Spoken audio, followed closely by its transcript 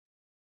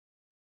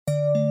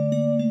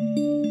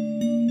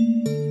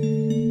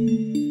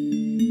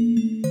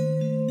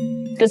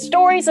The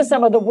stories of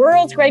some of the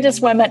world's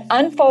greatest women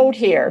unfold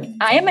here.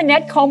 I am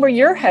Annette Comer,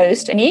 your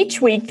host, and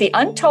each week the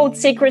untold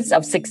secrets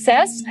of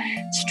success,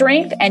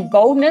 strength, and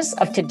boldness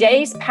of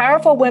today's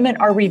powerful women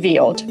are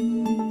revealed.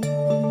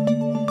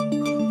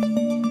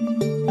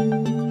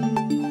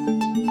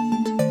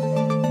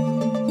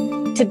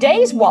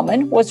 Today's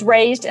woman was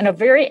raised in a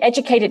very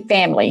educated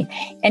family,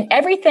 and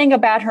everything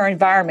about her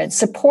environment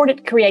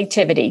supported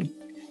creativity.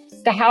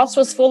 The house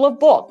was full of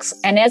books,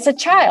 and as a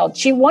child,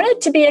 she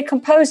wanted to be a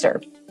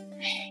composer.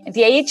 At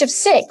the age of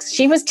 6,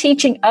 she was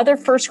teaching other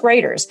first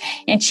graders,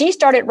 and she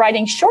started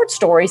writing short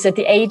stories at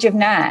the age of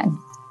 9.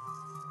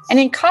 And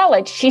in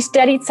college, she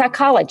studied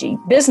psychology,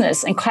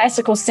 business, and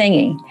classical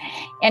singing.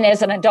 And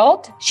as an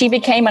adult, she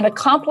became an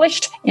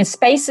accomplished in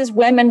spaces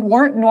women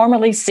weren't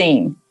normally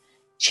seen.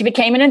 She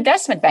became an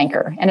investment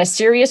banker and a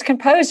serious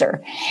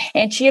composer,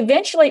 and she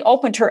eventually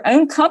opened her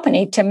own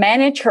company to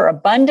manage her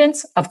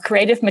abundance of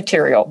creative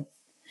material.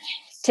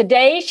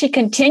 Today, she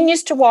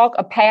continues to walk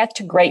a path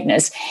to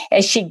greatness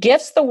as she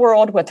gifts the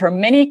world with her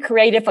many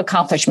creative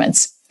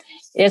accomplishments.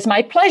 It is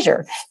my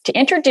pleasure to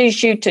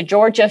introduce you to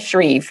Georgia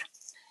Shreve.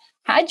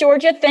 Hi,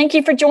 Georgia. Thank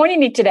you for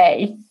joining me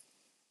today.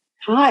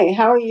 Hi,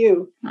 how are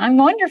you? I'm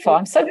wonderful.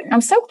 I'm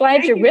so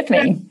glad you're with me.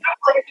 Thank you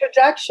for the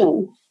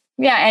introduction.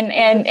 Yeah,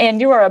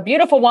 and you are a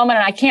beautiful woman,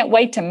 and I can't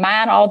wait to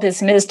mine all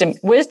this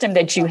wisdom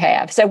that you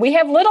have. So we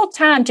have little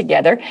time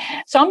together,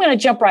 so I'm going to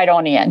jump right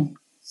on in.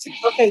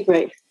 Okay,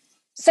 great.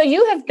 So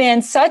you have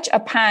been such a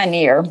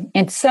pioneer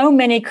in so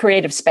many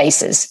creative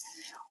spaces.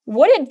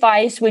 What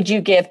advice would you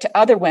give to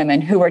other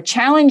women who are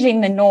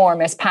challenging the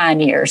norm as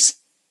pioneers?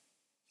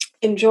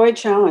 Enjoy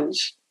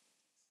challenge.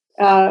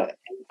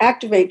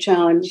 Activate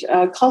challenge.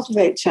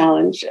 Cultivate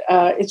challenge.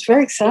 It's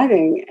very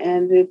exciting,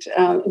 and it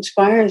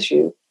inspires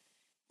you.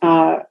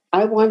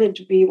 I wanted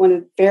to be one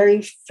of the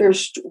very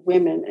first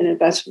women in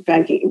investment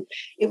banking.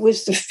 It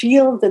was the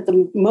field that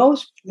the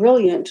most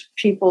brilliant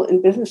people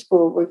in business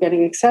school were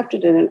getting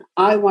accepted in, and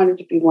I wanted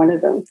to be one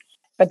of them.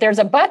 But there's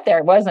a but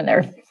there, wasn't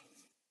there?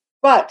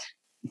 But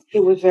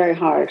it was very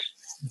hard.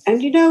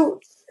 And,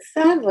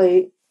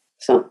 sadly,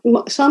 some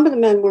of the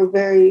men were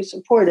very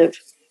supportive,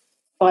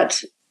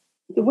 but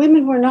the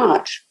women were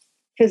not,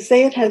 because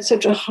they had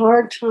such a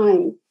hard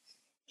time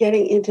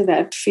getting into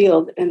that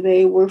field, and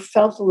they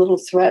felt a little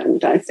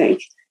threatened, I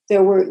think.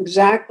 There were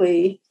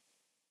exactly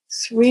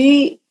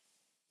 5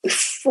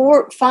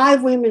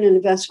 women in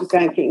investment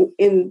banking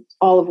in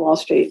all of Wall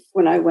Street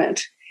when I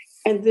went.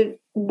 And the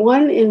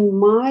one in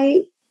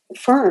my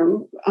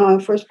firm,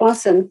 First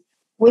Boston,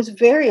 was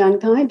very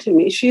unkind to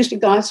me. She used to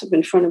gossip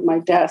in front of my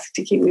desk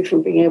to keep me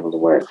from being able to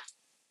work.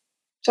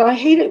 So I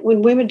hate it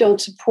when women don't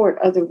support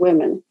other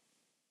women.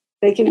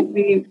 They can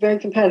be very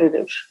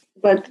competitive.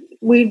 But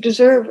we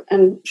deserve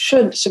and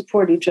should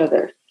support each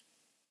other.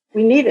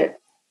 We need it.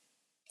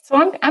 So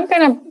I'm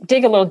going to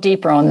dig a little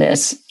deeper on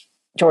this,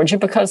 Georgia,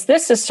 because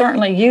this is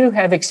certainly, you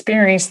have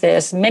experienced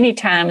this many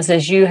times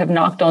as you have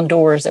knocked on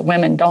doors that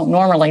women don't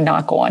normally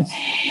knock on.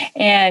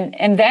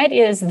 And that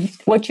is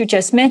what you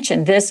just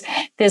mentioned, this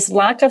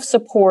lack of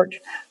support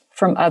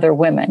from other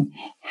women.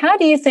 How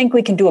do you think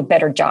we can do a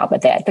better job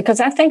of that? Because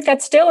I think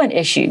that's still an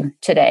issue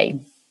today.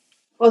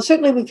 Well,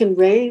 certainly we can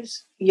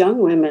raise young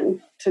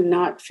women to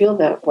not feel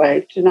that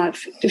way,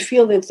 to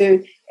feel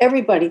that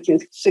everybody can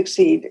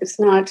succeed. It's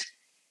not,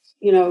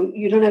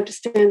 you don't have to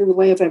stand in the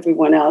way of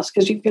everyone else,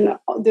 because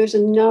there's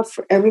enough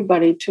for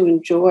everybody to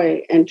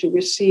enjoy and to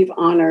receive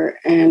honor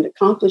and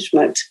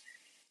accomplishment.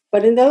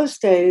 But in those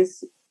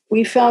days,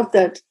 we felt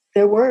that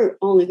there were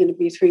only going to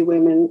be 3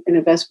 women in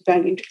investment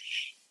banking.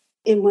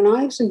 And when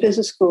I was in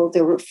business school,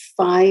 there were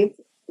 5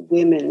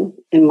 women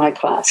in my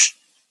class.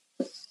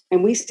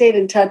 And we stayed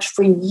in touch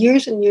for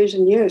years and years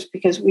and years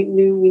because we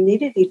knew we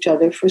needed each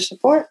other for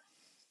support.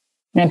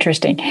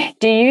 Interesting.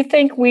 Do you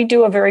think we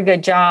do a very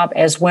good job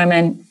as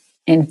women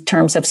in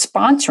terms of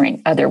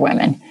sponsoring other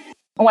women?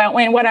 Well,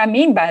 and what I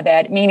mean by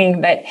that, meaning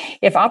that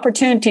if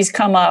opportunities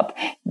come up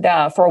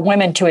for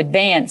women to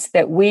advance,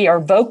 that we are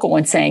vocal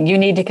in saying, you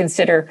need to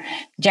consider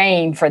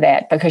Jane for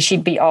that because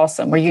she'd be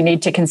awesome, or you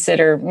need to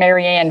consider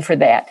Marianne for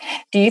that.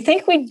 Do you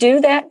think we do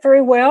that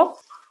very well?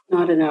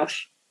 Not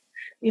enough.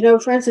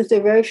 For instance, there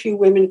are very few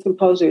women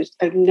composers.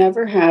 I've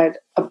never had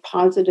a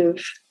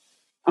positive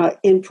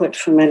input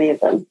from any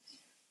of them.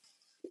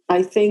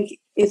 I think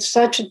it's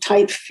such a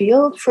tight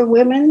field for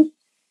women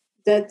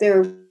that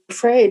they're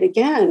afraid,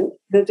 again,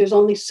 that there's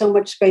only so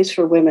much space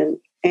for women.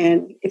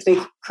 And if they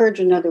encourage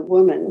another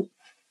woman,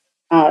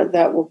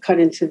 that will cut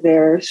into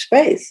their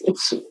space.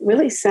 It's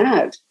really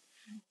sad.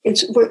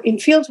 We're in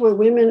fields where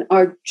women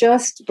are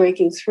just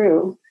breaking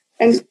through.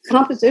 And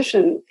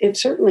composition,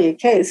 it's certainly a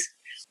case.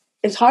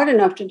 It's hard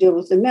enough to deal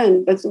with the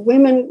men, but the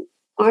women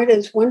aren't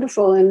as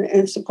wonderful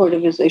and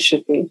supportive as they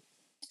should be.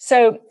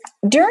 So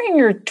during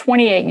your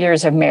 28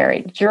 years of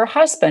marriage, your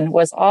husband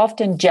was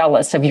often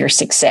jealous of your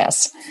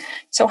success.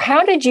 So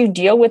how did you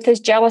deal with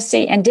this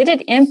jealousy, and did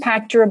it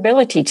impact your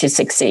ability to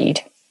succeed?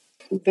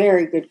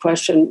 Very good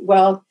question.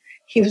 Well,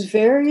 he was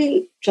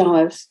very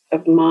jealous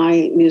of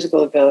my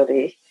musical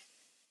ability.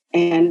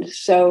 And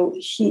so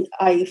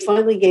I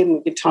finally gave him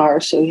a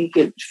guitar so he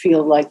could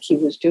feel like he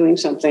was doing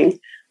something.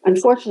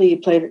 Unfortunately, he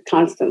played it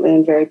constantly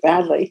and very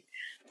badly,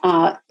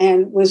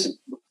 and was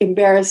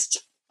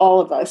embarrassed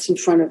all of us in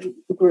front of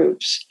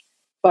groups.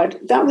 But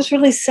that was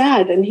really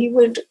sad. And he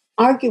would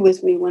argue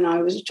with me when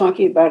I was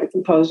talking about a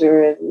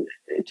composer and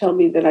tell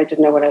me that I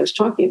didn't know what I was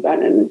talking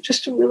about. And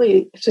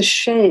it's a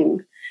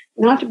shame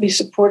not to be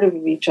supportive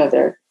of each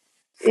other.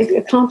 It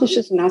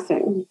accomplishes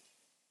nothing.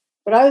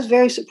 But I was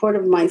very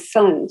supportive of my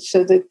sons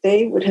so that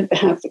they would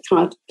have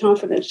the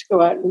confidence to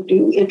go out and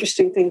do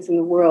interesting things in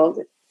the world.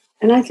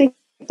 And I think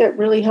that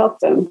really helped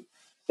them.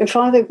 Their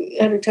father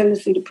had a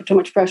tendency to put too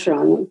much pressure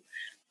on them,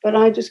 but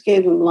I just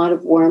gave them a lot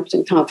of warmth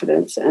and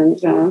confidence, and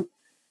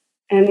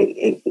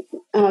it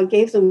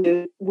gave them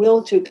the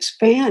will to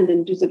expand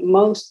and do the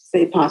most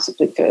they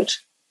possibly could.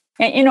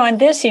 And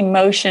this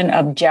emotion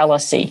of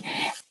jealousy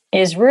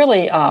is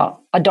really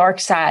a dark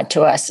side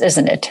to us,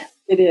 isn't it?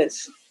 It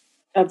is.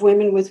 Of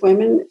women with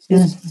women,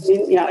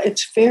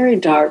 it's very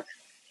dark.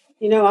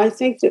 I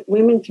think that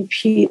women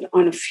compete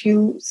on a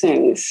few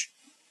things: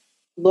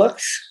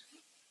 looks,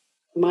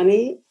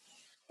 money,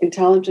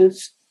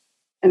 intelligence,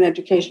 and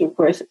education, of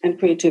course, and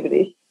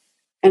creativity.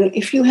 And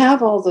if you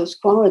have all those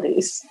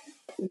qualities,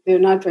 they're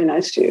not very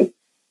nice to you.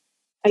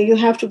 And you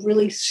have to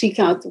really seek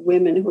out the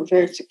women who are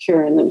very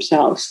secure in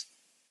themselves.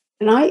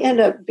 And I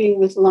end up being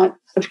with a lot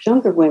of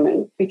younger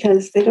women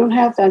because they don't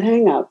have that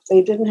hang up.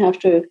 They didn't have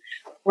to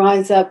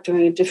rise up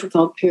during a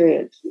difficult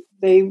period.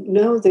 They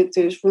know that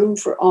there's room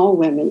for all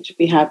women to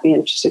be happy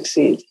and to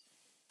succeed.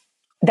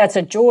 That's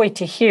a joy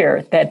to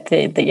hear that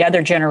the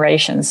other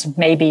generations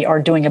maybe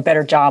are doing a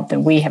better job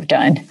than we have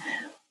done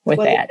with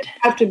that. You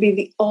have to be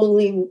the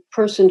only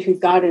person who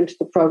got into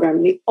the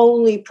program, the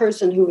only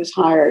person who was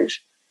hired.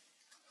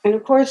 And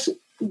of course,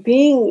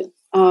 being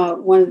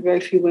one of the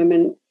very few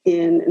women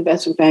in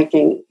investment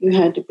banking, you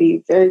had to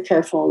be very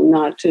careful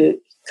not to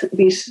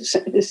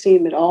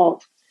seem at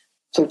all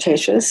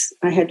flirtatious.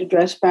 I had to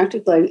dress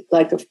practically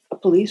like a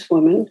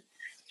policewoman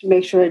to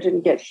make sure I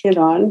didn't get hit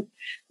on.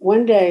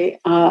 One day,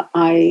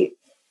 my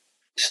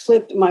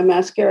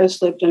mascara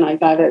slipped and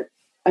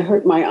I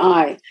hurt my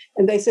eye.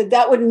 And they said,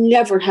 that would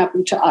never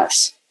happen to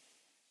us.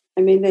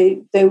 I mean,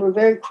 they were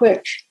very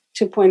quick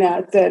to point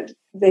out that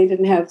they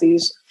didn't have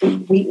these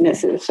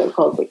weaknesses,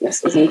 so-called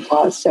weaknesses and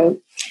flaws.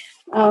 So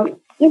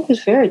it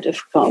was very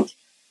difficult.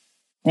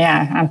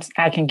 Yeah,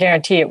 I can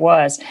guarantee it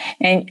was.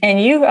 And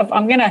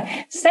I'm going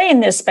to stay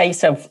in this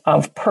space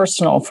of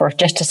personal for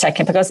just a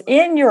second, because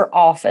in your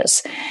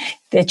office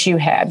that you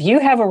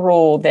have a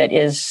rule that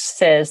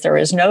says there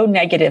is no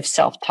negative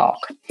self-talk.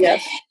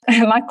 Yes.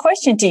 My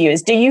question to you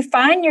is, do you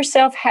find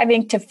yourself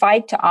having to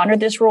fight to honor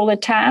this rule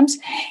at times?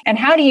 And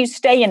how do you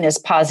stay in this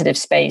positive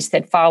space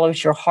that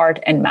follows your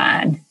heart and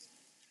mind?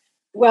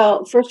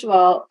 Well, first of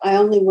all, I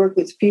only work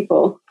with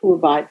people who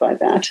abide by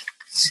that.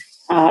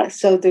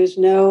 So there's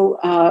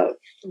no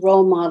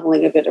role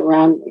modeling of it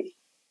around me.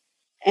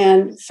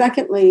 And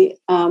secondly,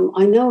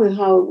 I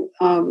know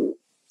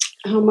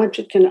how much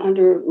it can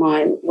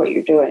undermine what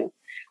you're doing.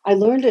 I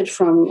learned it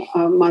from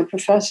my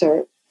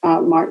professor,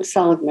 Martin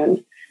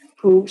Seligman,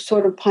 who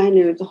sort of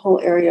pioneered the whole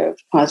area of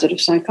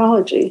positive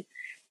psychology.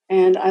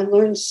 And I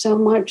learned so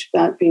much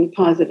about being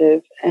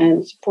positive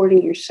and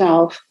supporting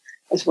yourself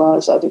as well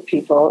as other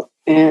people,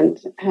 and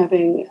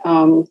having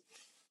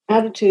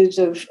attitudes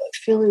of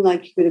feeling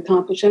like you could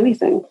accomplish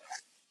anything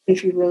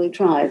if you really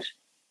tried.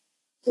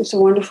 It's a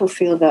wonderful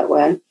field that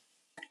way.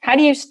 How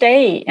do you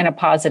stay in a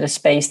positive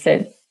space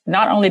that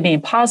not only being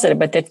positive,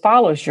 but that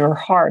follows your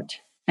heart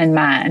and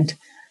mind?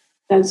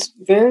 That's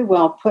very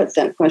well put,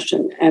 that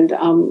question. And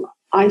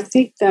I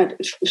think that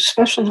it's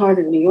especially hard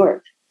in New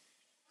York.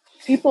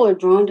 People are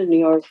drawn to New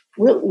York.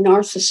 Real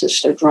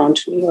narcissists are drawn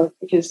to New York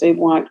because they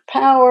want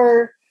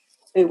power,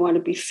 they want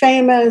to be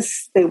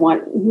famous, they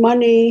want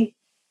money.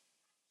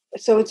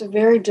 So it's a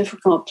very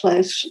difficult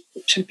place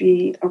to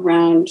be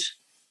around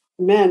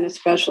men,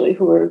 especially,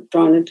 who are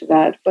drawn into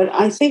that. But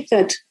I think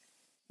that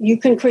you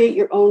can create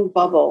your own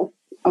bubble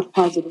of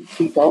positive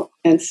people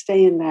and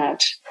stay in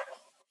that.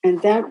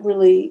 And that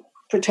really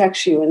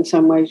protects you in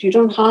some ways. You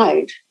don't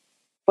hide,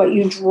 but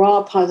you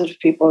draw positive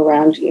people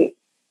around you.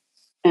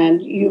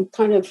 And you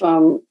kind of,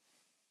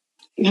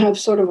 you have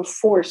sort of a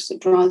force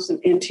that draws them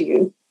into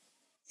you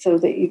so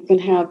that you can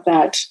have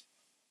that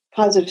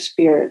positive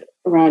spirit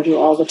around you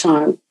all the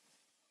time.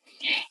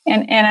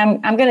 And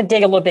I'm going to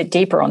dig a little bit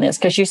deeper on this,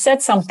 because you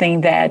said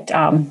something that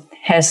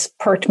has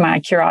perked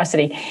my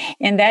curiosity,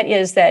 and that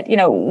is that,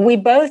 we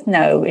both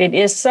know it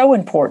is so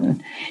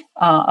important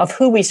of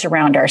who we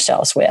surround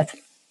ourselves with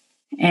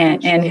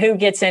and who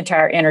gets into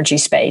our energy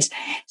space.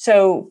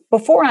 So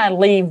before I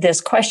leave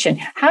this question,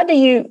 how do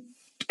you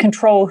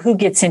control who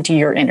gets into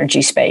your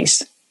energy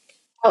space?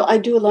 Well, I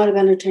do a lot of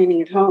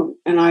entertaining at home,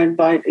 and I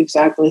invite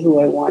exactly who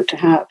I want to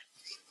have.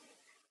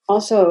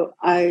 Also,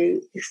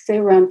 I stay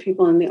around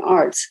people in the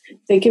arts.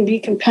 They can be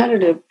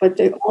competitive, but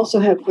they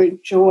also have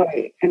great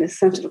joy and a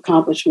sense of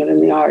accomplishment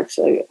in the arts.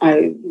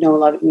 I know a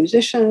lot of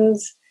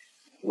musicians,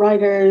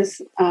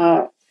 writers,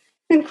 and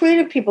And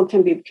creative people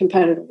can be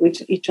competitive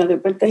with each other,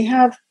 but they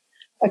have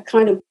a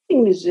kind of,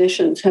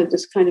 musicians have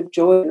this kind of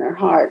joy in their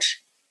heart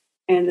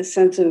and the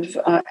sense of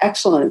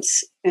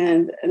excellence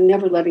and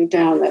never letting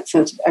down that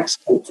sense of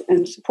excellence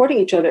and supporting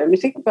each other. I mean,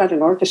 think about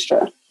an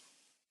orchestra.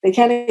 They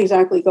can't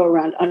exactly go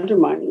around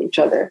undermining each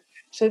other.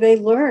 So they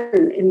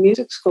learn in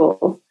music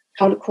school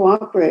how to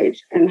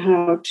cooperate and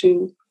how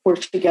to work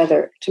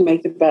together to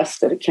make the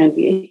best that it can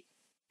be.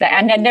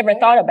 I never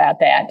thought about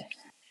that.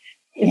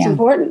 It's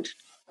important.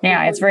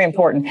 Yeah, it's very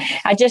important.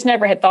 I just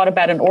never had thought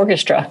about an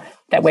orchestra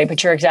that way,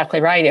 but you're exactly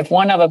right. If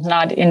one of them's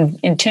not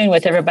in tune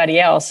with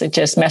everybody else, it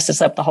just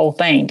messes up the whole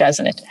thing,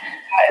 doesn't it?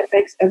 It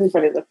makes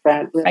everybody look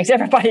bad. Really. Makes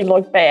everybody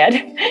look bad.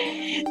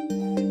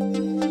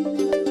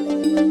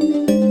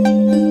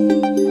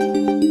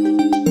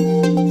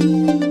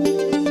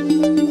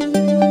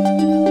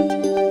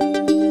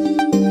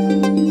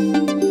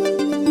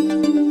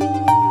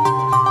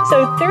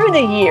 So through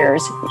the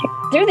years,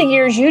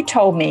 you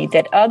told me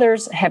that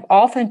others have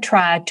often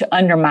tried to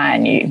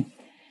undermine you.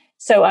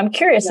 So I'm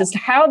curious as to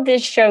how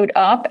this showed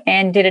up,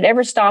 and did it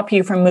ever stop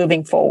you from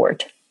moving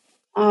forward?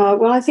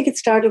 Well, I think it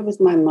started with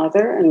my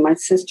mother and my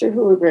sister,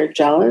 who were very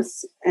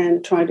jealous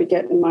and tried to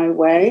get in my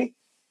way.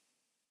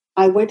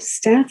 I went to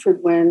Stanford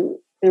when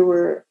there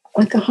were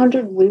like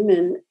 100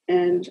 women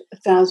and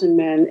 1,000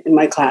 men in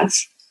my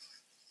class.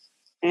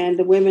 And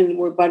the women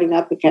were butting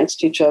up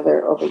against each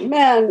other over the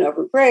men,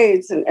 over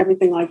grades, and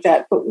everything like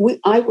that. But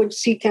I would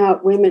seek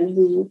out women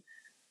who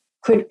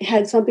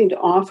had something to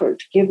offer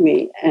to give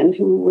me, and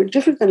who were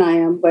different than I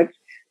am, but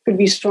could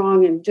be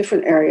strong in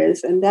different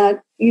areas. And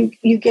that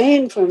you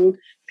gain from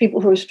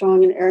people who are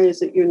strong in areas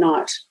that you're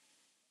not.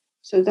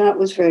 So that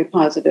was very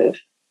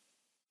positive.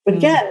 But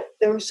again,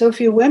 there were so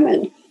few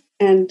women,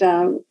 and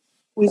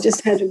we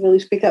just had to really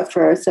speak up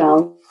for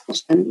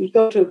ourselves. And you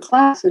go to a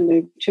class and there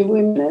are 2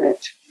 women in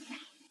it.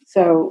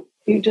 So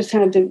you just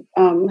had to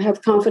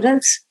have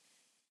confidence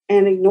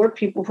and ignore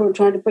people who are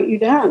trying to put you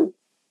down.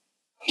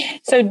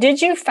 So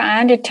did you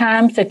find at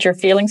times that your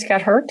feelings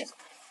got hurt?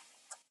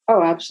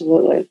 Oh,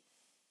 absolutely.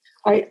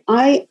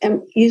 I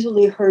am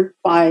easily hurt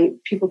by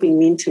people being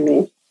mean to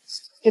me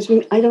because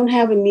I don't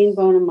have a mean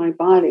bone in my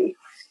body.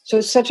 So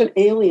it's such an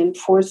alien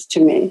force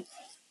to me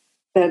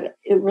that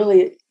it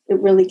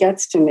really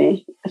gets to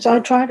me. So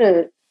I try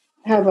to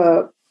have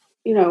a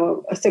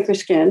thicker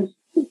skin.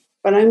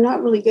 But I'm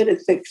not really good at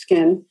thick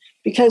skin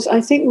because I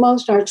think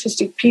most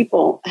artistic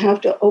people have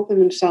to open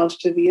themselves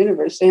to the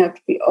universe. They have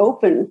to be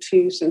open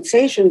to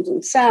sensations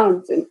and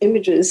sounds and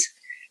images.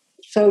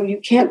 So you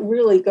can't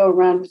really go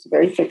around with a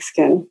very thick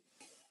skin.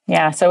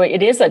 Yeah, so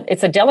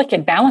it's a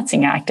delicate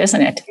balancing act,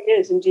 isn't it? It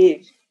is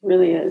indeed. It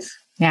really is.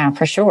 Yeah,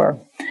 for sure.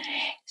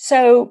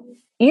 So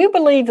you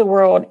believe the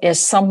world is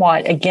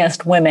somewhat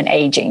against women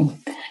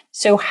aging.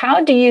 So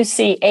how do you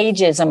see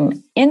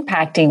ageism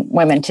impacting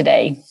women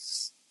today?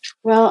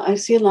 Well, I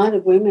see a lot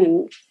of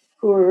women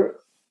who are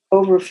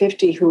over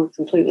 50 who are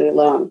completely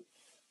alone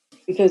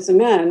because the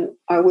men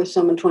are with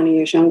someone 20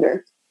 years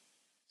younger.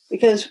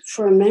 Because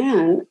for a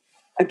man,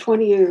 a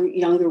 20-year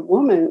younger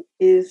woman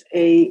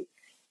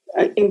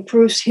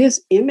improves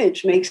his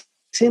image, makes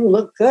him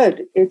look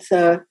good. It's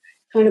a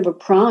kind of a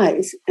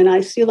prize. And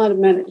I see a lot of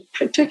men,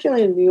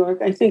 particularly in New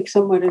York, I think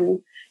somewhat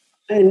in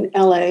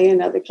LA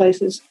and other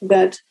places,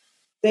 that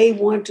they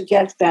want to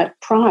get that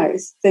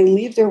prize. They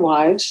leave their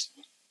wives.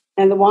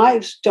 And the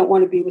wives don't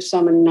want to be with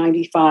someone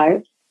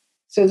 95.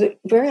 So that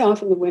very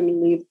often the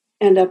women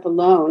end up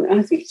alone. And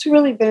I think it's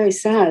really very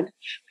sad.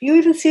 You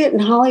even see it in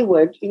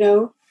Hollywood, they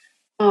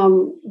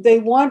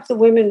want the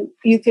women,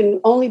 you can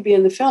only be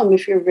in the film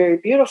if you're very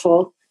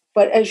beautiful.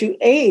 But as you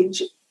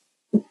age,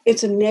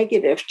 it's a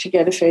negative to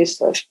get a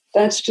facelift.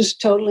 That's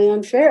just totally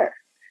unfair.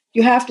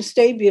 You have to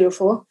stay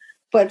beautiful,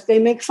 but they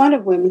make fun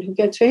of women who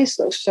get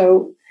facelifts.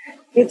 So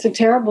it's a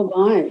terrible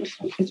bind.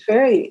 It's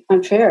very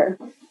unfair.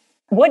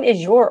 What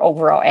is your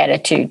overall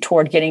attitude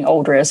toward getting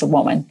older as a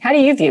woman? How do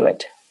you view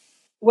it?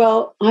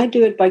 Well, I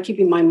do it by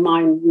keeping my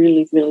mind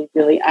really, really,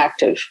 really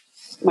active.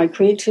 My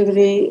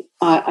creativity,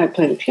 I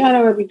play the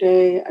piano every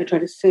day. I try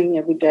to sing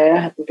every day. I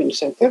haven't been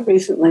so good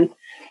recently.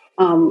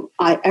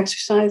 I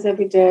exercise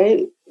every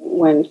day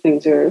when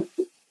things are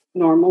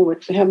normal,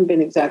 which they haven't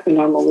been exactly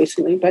normal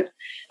recently. But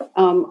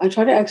I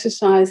try to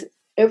exercise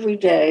every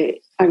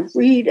day. I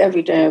read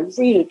every day. I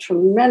read a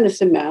tremendous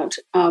amount.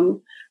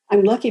 I'm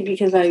lucky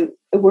because I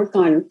work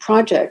on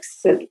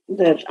projects that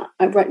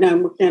right now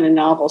I'm working on a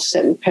novel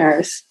set in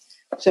Paris.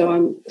 So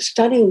I'm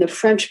studying the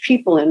French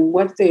people and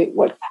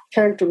what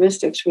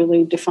characteristics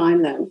really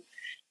define them.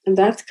 And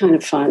that's kind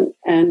of fun.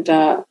 And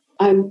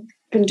I've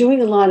been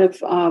doing a lot of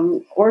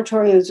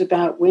oratorios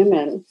about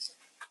women,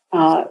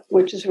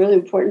 which is really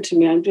important to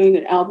me. I'm doing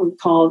an album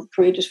called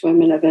Courageous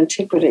Women of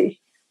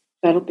Antiquity.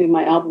 That'll be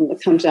my album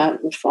that comes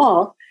out in the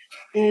fall.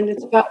 And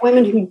it's about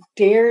women who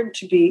dared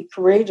to be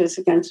courageous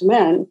against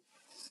men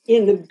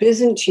in the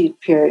Byzantine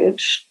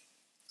period,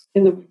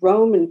 in the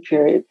Roman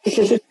period,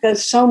 because it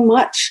says so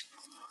much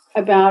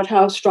about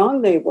how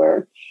strong they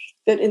were,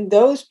 that in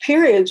those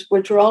periods,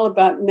 which were all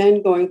about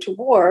men going to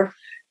war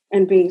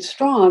and being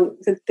strong,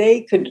 that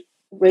they could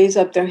raise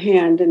up their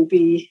hand and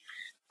be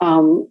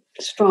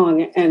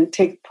strong and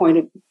take a point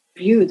of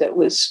view that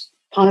was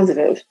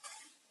positive.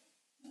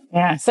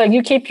 Yeah. So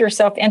you keep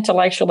yourself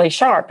intellectually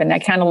sharp, and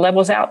that kind of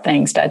levels out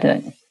things,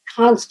 doesn't it?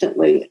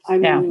 Constantly. I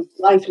mean,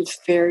 life is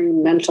very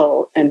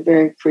mental and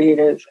very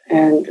creative,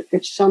 and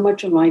it's so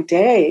much of my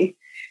day.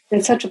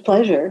 It's such a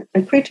pleasure.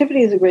 And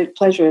creativity is a great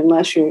pleasure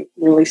unless you're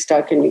really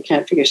stuck and you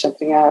can't figure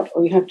something out,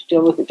 or you have to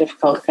deal with a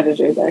difficult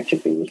editor. That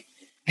could be.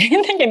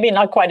 It can be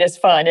not quite as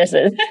fun, is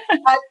it?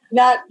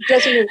 not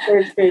doesn't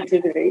encourage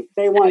creativity.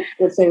 They want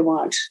what they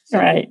want. So.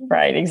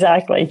 Right,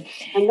 exactly.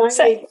 I'm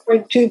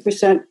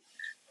 98.2%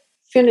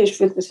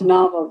 finished with this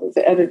novel that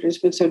the editor's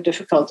been so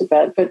difficult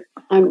about, but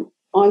I'm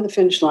on the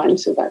finish line,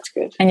 so that's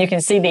good. And you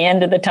can see the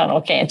end of the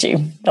tunnel, can't you?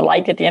 The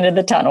light at the end of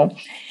the tunnel.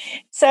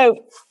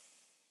 So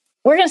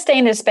we're going to stay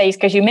in this space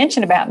because you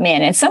mentioned about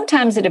men, and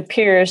sometimes it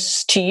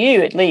appears to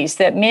you, at least,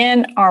 that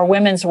men are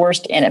women's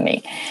worst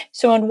enemy.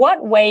 So in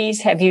what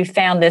ways have you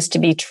found this to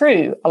be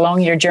true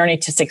along your journey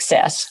to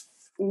success?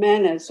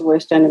 Men as the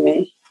worst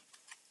enemy.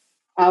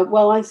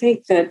 Well, I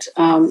think that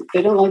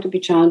they don't like to be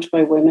challenged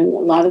by women. A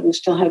lot of them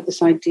still have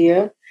this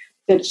idea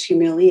that it's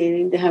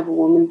humiliating to have a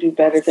woman do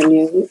better than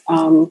you.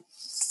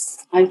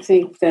 I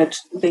think that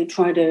they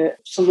try to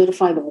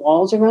solidify the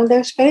walls around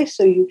their space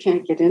so you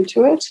can't get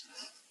into it.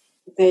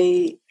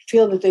 They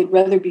feel that they'd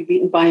rather be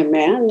beaten by a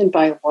man than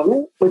by a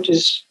woman, which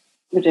is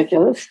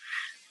ridiculous.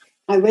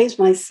 I raised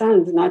my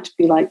sons not to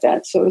be like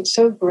that. So it's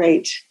so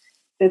great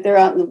that they're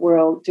out in the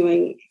world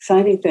doing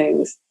exciting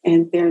things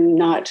and they're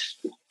not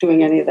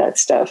doing any of that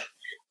stuff.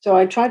 So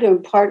I try to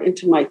impart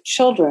into my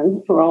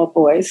children, who are all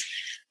boys,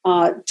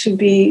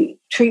 to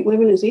treat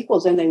women as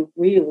equals, and they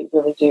really,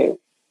 really do.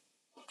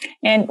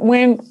 And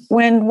when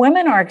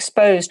women are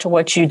exposed to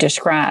what you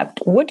described,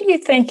 what do you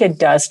think it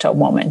does to a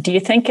woman? Do you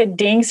think it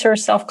dings her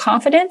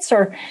self-confidence,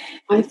 or?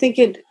 I think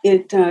it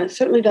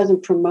certainly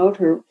doesn't promote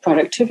her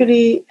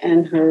productivity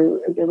and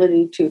her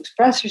ability to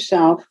express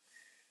herself.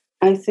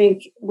 I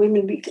think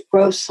women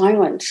grow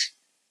silent,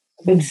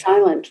 a bit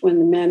silent when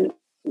the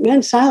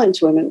men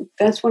silence women.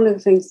 That's one of the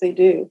things they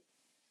do.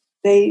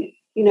 They,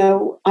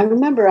 I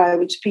remember I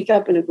would speak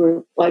up in a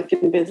group, like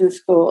in business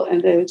school,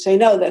 and they would say,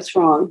 "No, that's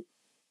wrong."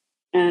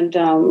 And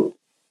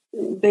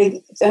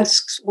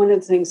that's one of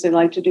the things they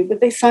like to do, but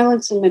they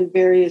silence them in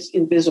various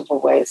invisible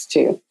ways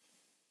too.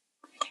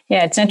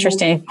 Yeah, it's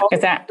interesting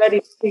because that ready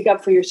to speak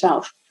up for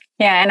yourself.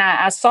 Yeah, and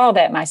I saw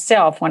that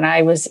myself when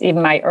I was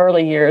in my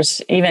early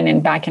years,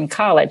 even back in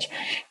college.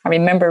 I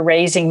remember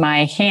raising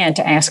my hand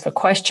to ask a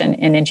question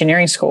in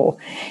engineering school.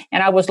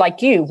 And I was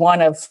like you,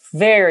 one of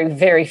very,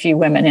 very few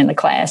women in the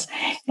class.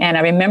 And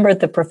I remember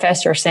the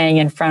professor saying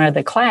in front of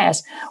the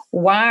class,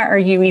 "Why are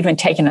you even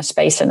taking a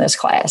space in this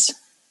class?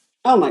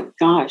 Oh my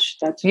gosh,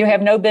 you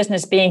have no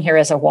business being here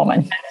as a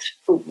woman." That's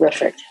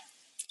horrific.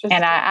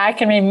 And I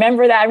can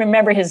remember that. I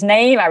remember his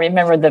name. I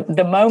remember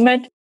the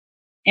moment.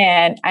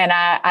 And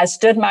I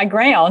stood my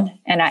ground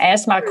and I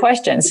asked my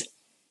questions.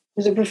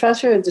 Was it a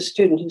professor or the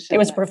student who said it?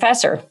 Was that? A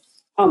professor.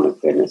 Oh my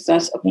goodness,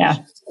 that's yeah.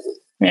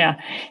 Well,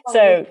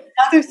 so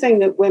another thing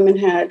that women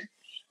had,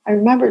 I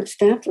remember at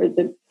Stanford,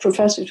 the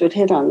professors would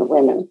hit on the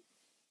women.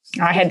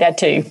 I had that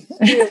too.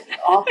 It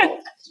was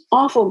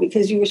awful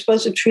because you were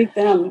supposed to treat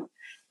them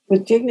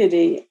with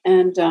dignity,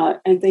 and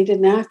they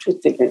didn't act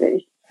with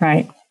dignity.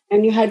 Right.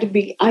 And you had to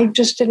be. I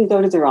just didn't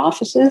go to their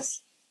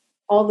offices.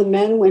 All the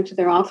men went to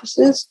their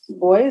offices,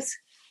 boys.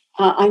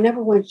 I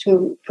never went to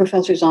a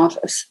professor's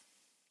office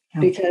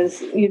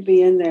because you'd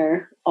be in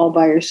there all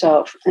by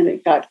yourself and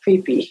it got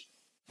creepy.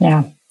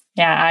 Yeah.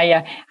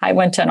 I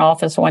went to an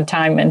office one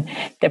time and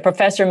the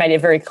professor made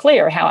it very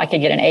clear how I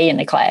could get an A in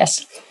the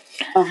class.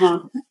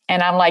 Uh-huh.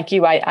 And I'm like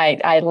you,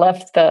 I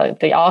left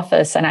the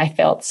office and I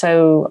felt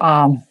so,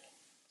 I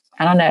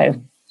don't know,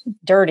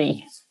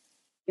 dirty,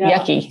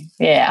 yucky.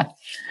 Yeah.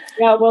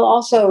 Yeah, well,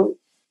 also,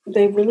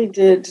 they really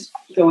did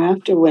go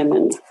after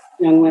women,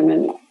 young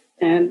women,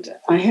 and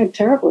I had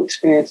terrible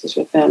experiences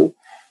with them.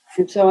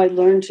 And so I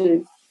learned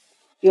to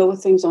deal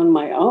with things on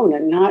my own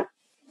and not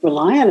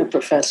rely on a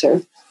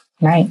professor.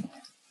 Right.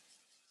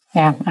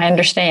 Yeah, I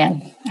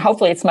understand.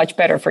 Hopefully it's much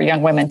better for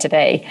young women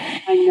today.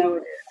 I know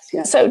it is,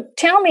 yeah. So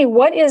tell me,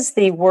 what is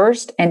the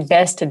worst and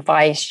best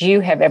advice you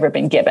have ever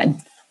been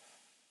given?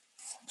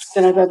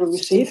 That I've ever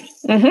received?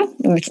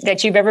 Mm-hmm.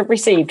 That you've ever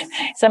received.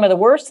 Some of the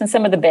worst and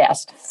some of the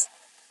best.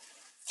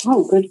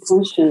 Oh, good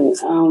question.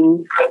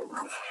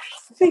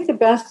 I think the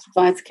best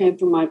advice came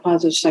from my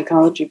positive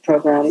psychology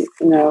program.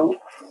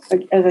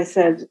 As I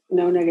said,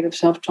 no negative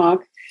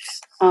self-talk,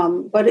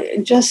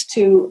 but just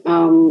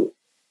to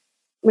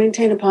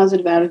maintain a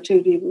positive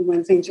attitude even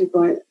when things are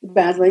going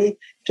badly,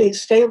 to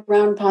stay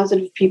around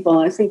positive people.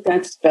 I think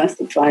that's the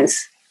best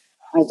advice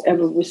I've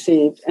ever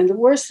received. And the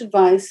worst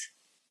advice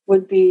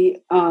would be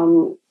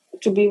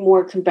to be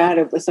more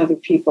combative with other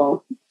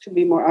people, to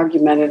be more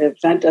argumentative.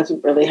 That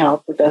doesn't really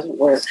help. It doesn't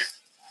work.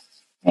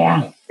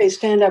 Yeah. They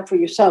stand up for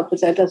yourself,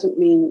 but that doesn't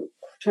mean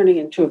turning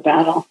into a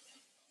battle.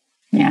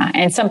 Yeah.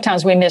 And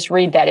sometimes we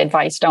misread that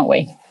advice, don't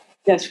we?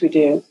 Yes, we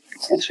do.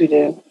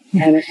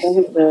 And it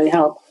doesn't really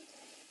help.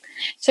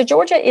 So,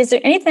 Georgia, is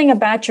there anything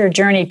about your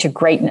journey to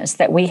greatness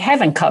that we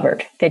haven't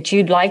covered that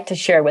you'd like to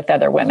share with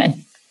other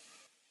women?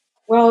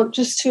 Well,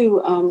 just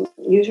to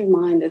use your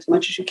mind as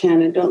much as you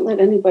can, and don't let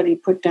anybody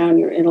put down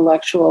your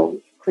intellectual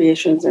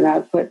creations and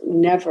output.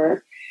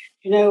 Never.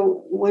 You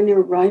know, when you're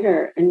a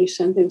writer and you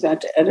send things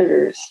out to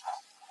editors,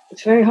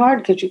 it's very hard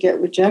because you get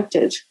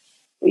rejected.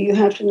 But you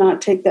have to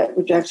not take that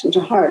rejection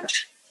to heart.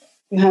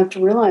 You have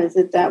to realize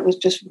that that was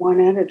just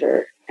one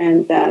editor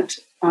and that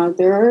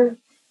there are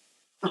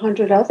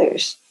 100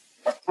 others.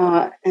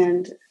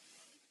 And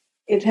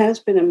it has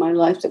been in my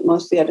life that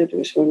most of the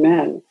editors were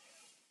men.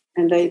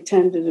 And they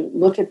tend to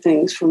look at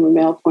things from a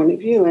male point of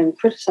view and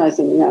criticize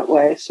them in that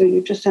way. So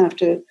you just have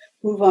to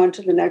move on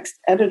to the next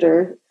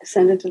editor,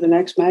 send it to the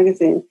next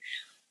magazine.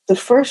 The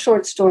first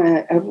short story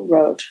I ever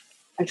wrote,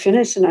 I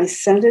finished and I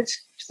sent it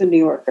to the New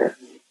Yorker.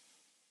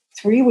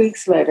 3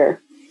 weeks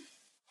later,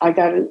 I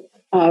got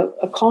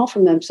a call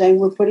from them saying,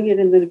 we're putting it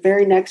in the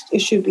very next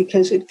issue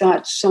because it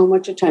got so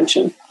much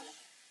attention.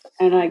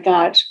 And I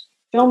got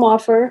film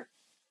offer,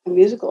 a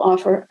musical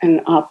offer, and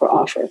an opera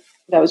offer.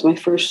 That was my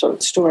first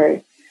short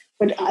story.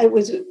 But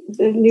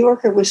the New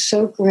Yorker was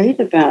so great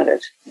about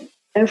it.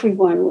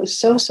 Everyone was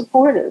so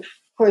supportive.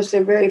 Of course,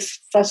 they're very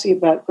fussy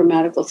about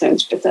grammatical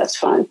things, but that's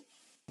fine.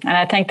 And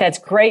I think that's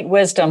great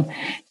wisdom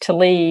to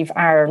leave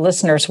our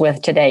listeners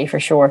with today, for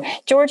sure.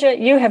 Georgia,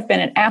 you have been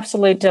an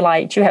absolute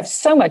delight. You have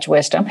so much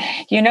wisdom.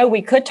 You know,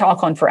 we could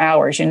talk on for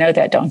hours. You know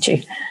that, don't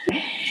you?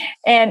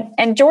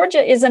 And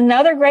Georgia is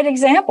another great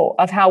example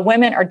of how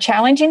women are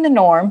challenging the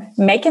norm,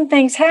 making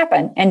things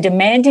happen, and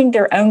demanding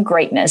their own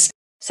greatness.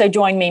 So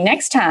join me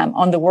next time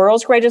on the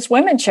World's Greatest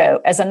Women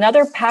Show as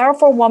another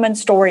powerful woman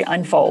story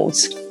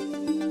unfolds.